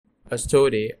A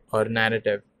story or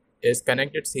narrative is a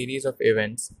connected series of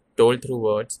events told through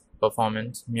words,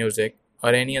 performance, music, or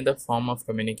any other form of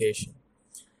communication.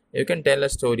 You can tell a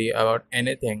story about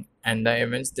anything, and the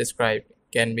events described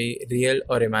can be real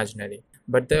or imaginary.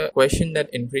 But the question that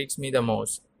intrigues me the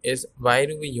most is, why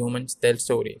do we humans tell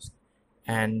stories?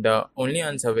 And the only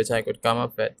answer which I could come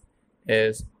up with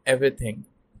is everything.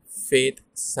 Faith,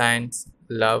 science,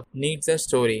 love needs a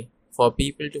story for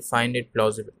people to find it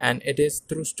plausible. And it is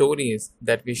through stories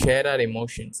that we share our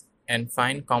emotions and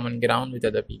find common ground with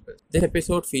other people. This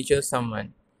episode features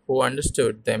someone who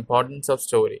understood the importance of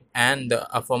story and the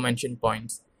aforementioned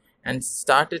points and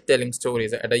started telling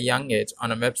stories at a young age on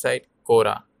a website,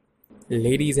 Quora.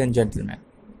 Ladies and gentlemen,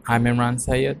 I'm Imran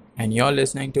Syed and you're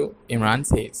listening to Imran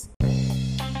Says.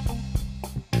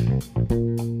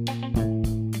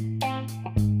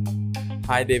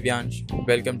 Hi Devyansh,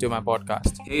 welcome to my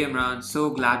podcast. Hey Imran, so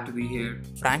glad to be here.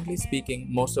 Frankly speaking,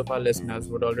 most of our listeners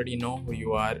would already know who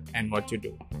you are and what you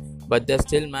do, but there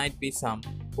still might be some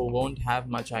who won't have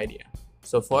much idea.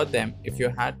 So for them, if you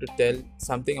had to tell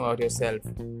something about yourself,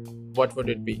 what would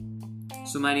it be?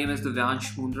 So my name is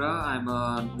Devyansh Mundra. I'm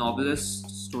a novelist,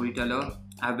 storyteller.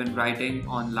 I've been writing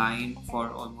online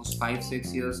for almost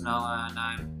 5-6 years now, and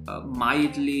I'm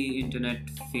mildly internet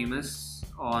famous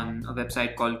on a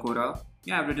website called Quora.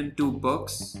 Yeah, I've written 2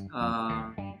 books.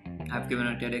 I've given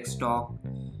a TEDx talk,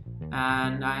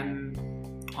 and I'm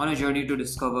on a journey to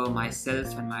discover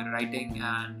myself and my writing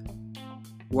and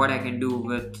what I can do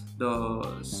with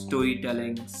the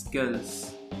storytelling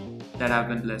skills that I've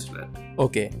been blessed with.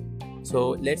 Okay, so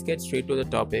let's get straight to the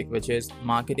topic, which is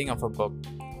marketing of a book.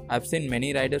 I've seen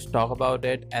many writers talk about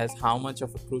it as how much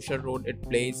of a crucial role it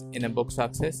plays in a book's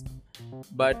success.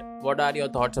 But what are your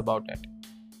thoughts about it?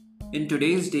 In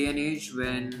today's day and age,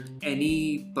 when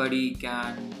anybody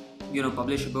can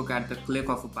publish a book at the click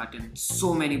of a button,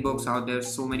 so many books out there,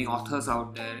 so many authors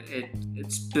out there,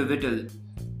 it's pivotal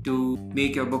to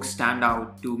make your book stand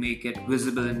out, to make it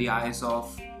visible in the eyes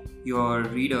of your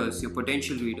readers, your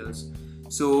potential readers.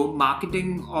 So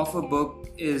marketing of a book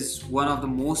is one of the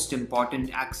most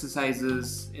important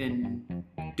exercises in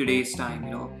today's time.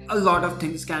 A lot of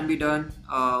things can be done.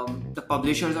 The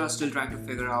publishers are still trying to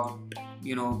figure out,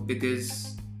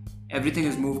 because everything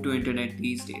is moved to internet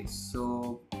these days.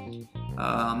 So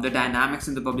the dynamics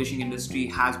in the publishing industry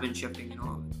has been shifting.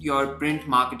 Your print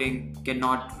marketing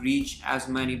cannot reach as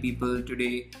many people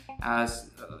today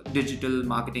as digital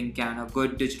marketing can. A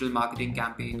good digital marketing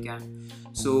campaign can.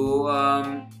 So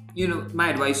my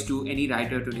advice to any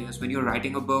writer today is, when you're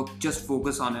writing a book, just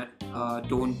focus on it.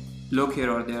 Don't look here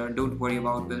or there. Don't worry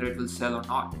about whether it will sell or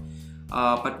not.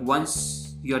 But once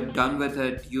you're done with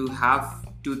it, you have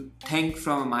to think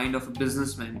from a mind of a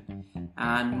businessman.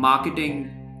 And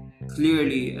marketing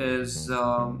clearly is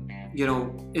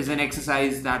an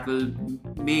exercise that will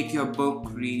make your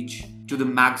book reach to the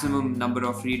maximum number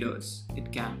of readers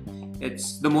it can.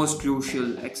 It's the most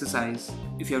crucial exercise.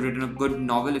 If you have written a good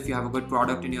novel, if you have a good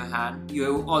product in your hand,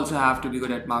 you also have to be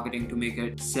good at marketing to make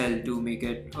it sell, to make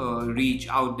it reach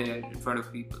out there in front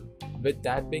of people. With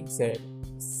that being said,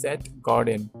 Seth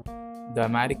Godin, the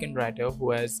American writer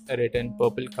who has written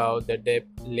Purple Cow, The Dip,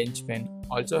 Lynchpin,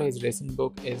 also his recent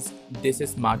book is This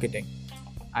Is Marketing.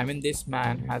 I mean, this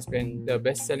man has been the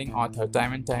best-selling author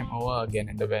time and time over again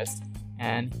in the West,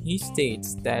 and he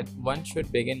states that one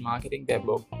should begin marketing their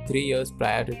book 3 years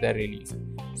prior to their release.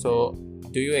 So,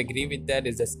 do you agree with that?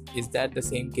 Is that the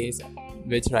same case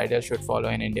which writers should follow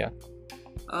in India?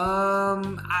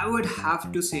 I would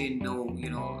have to say no.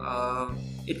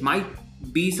 It might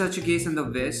be such a case in the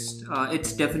West.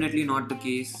 It's definitely not the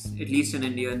case, at least in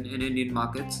Indian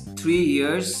markets. 3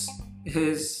 years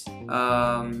is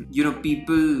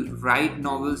people write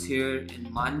novels here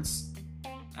in months,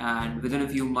 and within a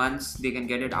few months they can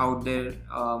get it out there.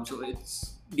 So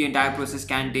it's the entire process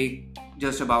can take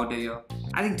just about a year.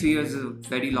 I think 3 years is a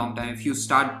very long time. If you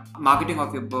start marketing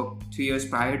of your book 3 years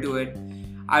prior to it,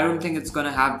 I don't think it's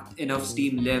gonna have enough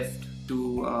steam left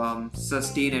to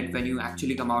sustain it when you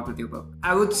actually come out with your book.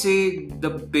 I would say the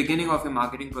beginning of your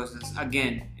marketing process,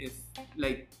 again,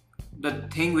 the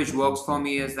thing which works for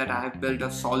me is that I have built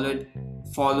a solid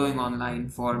following online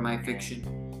for my fiction.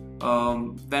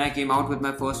 When I came out with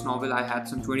my first novel, I had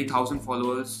some 20,000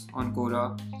 followers on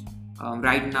Quora.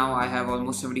 Right now, I have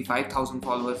almost 75,000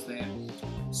 followers there.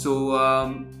 So,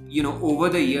 over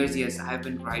the years, yes, I have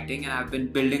been writing and I've been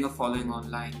building a following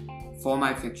online for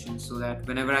my fiction, so that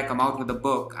whenever I come out with a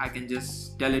book, I can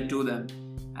just tell it to them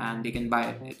and they can buy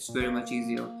it. It's very much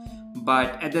easier.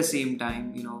 But at the same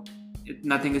time,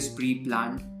 nothing is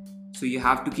pre-planned. So you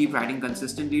have to keep writing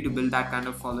consistently to build that kind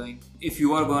of following. If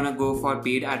you are going to go for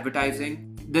paid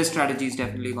advertising, this strategy is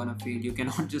definitely gonna fail. You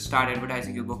cannot just start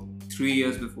advertising your book 3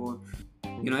 years before.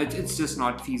 It's just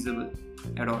not feasible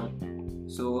at all.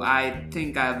 So I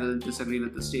think I will disagree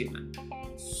with the statement.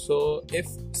 So if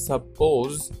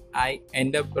suppose I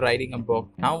end up writing a book,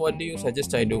 now what do you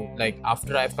suggest I do? Like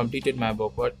after I've completed my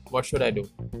book, what should I do?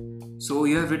 So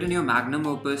you have written your magnum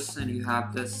opus and you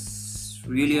have this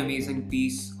really amazing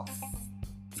piece of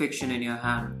fiction in your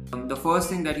hand. The first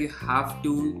thing that you have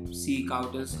to seek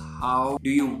out is how do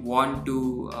you want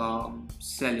to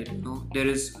sell it. There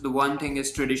is the one thing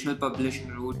is traditional publishing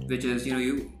route, which is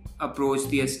you approach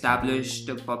the established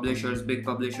publishers, big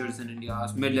publishers in India,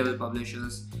 mid-level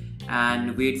publishers,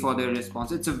 and wait for their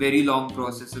response. It's a very long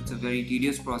process. It's a very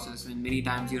tedious process, and many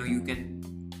times you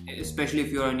can, especially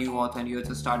if you're a new author and you're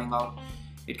just starting out,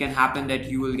 it can happen that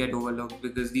you will get overlooked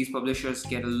because these publishers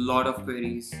get a lot of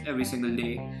queries every single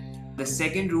day. The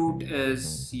second route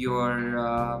is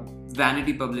your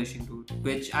vanity publishing route,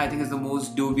 which I think is the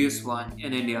most dubious one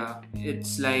in India.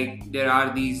 It's like there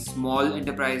are these small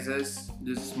enterprises,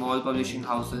 these small publishing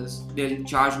houses. They'll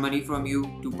charge money from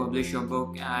you to publish your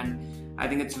book, and I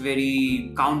think it's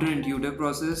very counterintuitive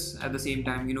process. At the same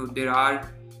time, there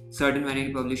are certain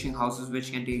vanity publishing houses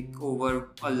which can take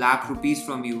over 1 lakh rupees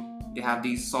from you. They have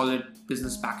these solid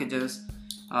business packages.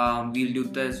 We'll do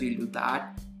this, we'll do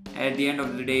that. At the end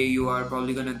of the day, you are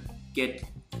probably gonna get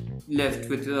left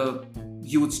with a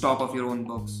huge stock of your own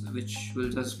books, which will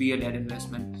just be a dead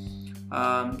investment.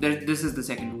 This is the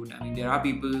second route. I mean, there are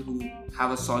people who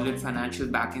have a solid financial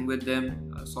backing with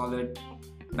them, a solid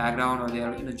background, or they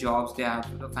are in the jobs, they have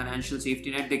a financial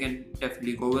safety net. They can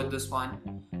definitely go with this one.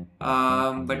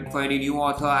 But for any new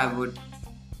author, I would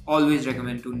always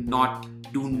recommend to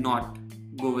do not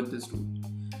go with this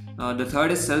route. The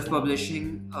third is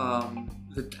self-publishing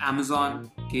with Amazon,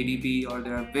 KDP, or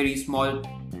there are very small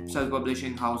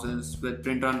self-publishing houses with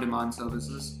print-on-demand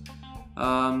services.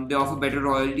 They offer better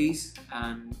royalties,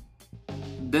 and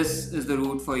this is the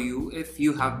route for you if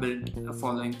you have built a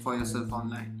following for yourself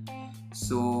online.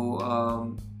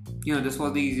 So this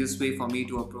was the easiest way for me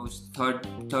to approach the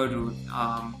third route.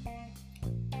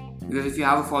 Because if you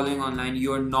have a following online,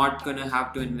 you're not gonna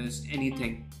have to invest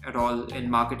anything at all in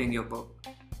marketing your book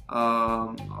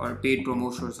or paid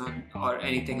promotions or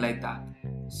anything like that.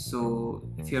 So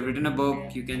if you have written a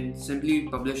book, you can simply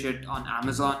publish it on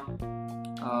Amazon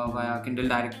via Kindle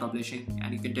Direct Publishing,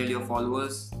 and you can tell your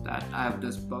followers that I have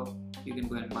this book, you can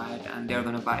go and buy it, and they're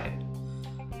gonna buy it.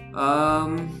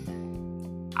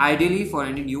 Ideally, for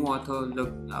any new author, the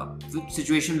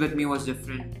situation with me was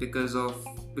different because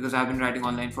I've been writing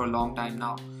online for a long time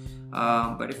now.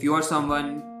 But if you are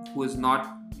someone who is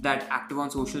not that active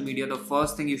on social media, the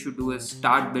first thing you should do is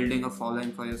start building a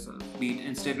following for yourself. Be it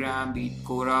Instagram, be it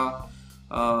Quora,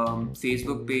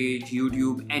 Facebook page,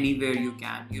 YouTube, anywhere you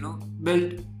can.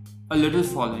 Build a little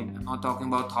following. I'm not talking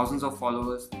about thousands of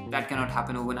followers. That cannot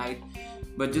happen overnight.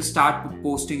 But just start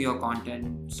posting your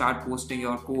content, start posting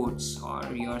your quotes or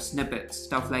your snippets,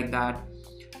 stuff like that,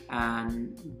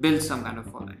 and build some kind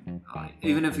of following.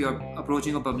 Even if you're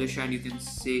approaching a publisher and you can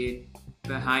say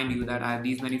behind you that I have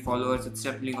these many followers, it's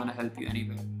definitely going to help you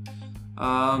anyway.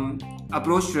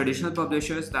 Approach traditional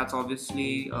publishers. That's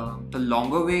obviously the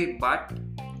longer way, but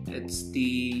it's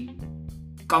the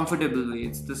comfortable way,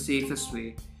 it's the safest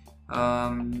way.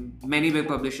 Many big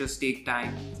publishers take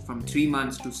time from 3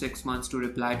 months to 6 months to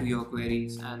reply to your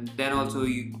queries, and then also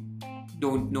you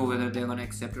don't know whether they're going to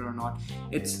accept it or not.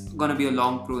 It's going to be a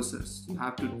long process. You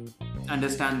have to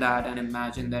understand that and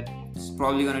imagine that it's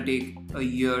probably going to take a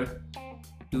year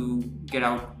to get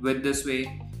out with this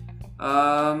way.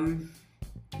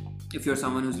 If you're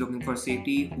someone who's looking for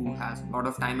safety, who has a lot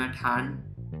of time at hand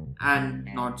and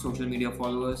not social media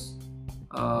followers,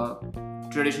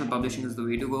 traditional publishing is the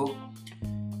way to go.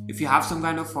 If you have some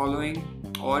kind of following,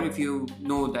 or if you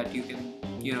know that you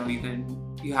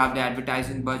have the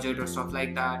advertising budget or stuff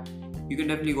like that, you can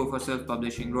definitely go for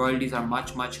self-publishing. Royalties are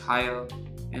much, much higher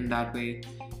in that way,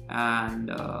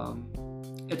 and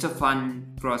it's a fun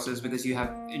process because you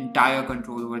have entire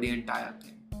control over the entire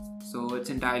thing. So it's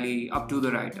entirely up to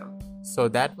the writer. So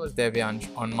that was Devyansh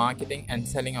on marketing and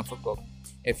selling of a book.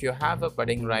 If you have a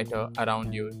budding writer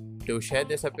around you, do share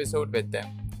this episode with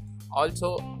them.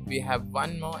 Also, we have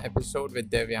one more episode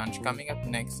with Devyansh coming up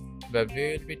next, where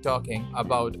we will be talking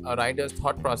about a writer's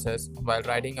thought process while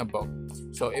writing a book.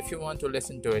 So if you want to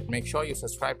listen to it, make sure you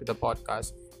subscribe to the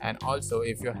podcast. And also,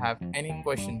 if you have any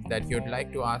questions that you'd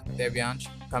like to ask Devyansh,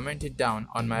 comment it down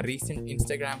on my recent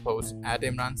Instagram post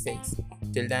 @ImranSays.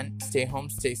 Till then, stay home,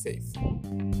 stay safe.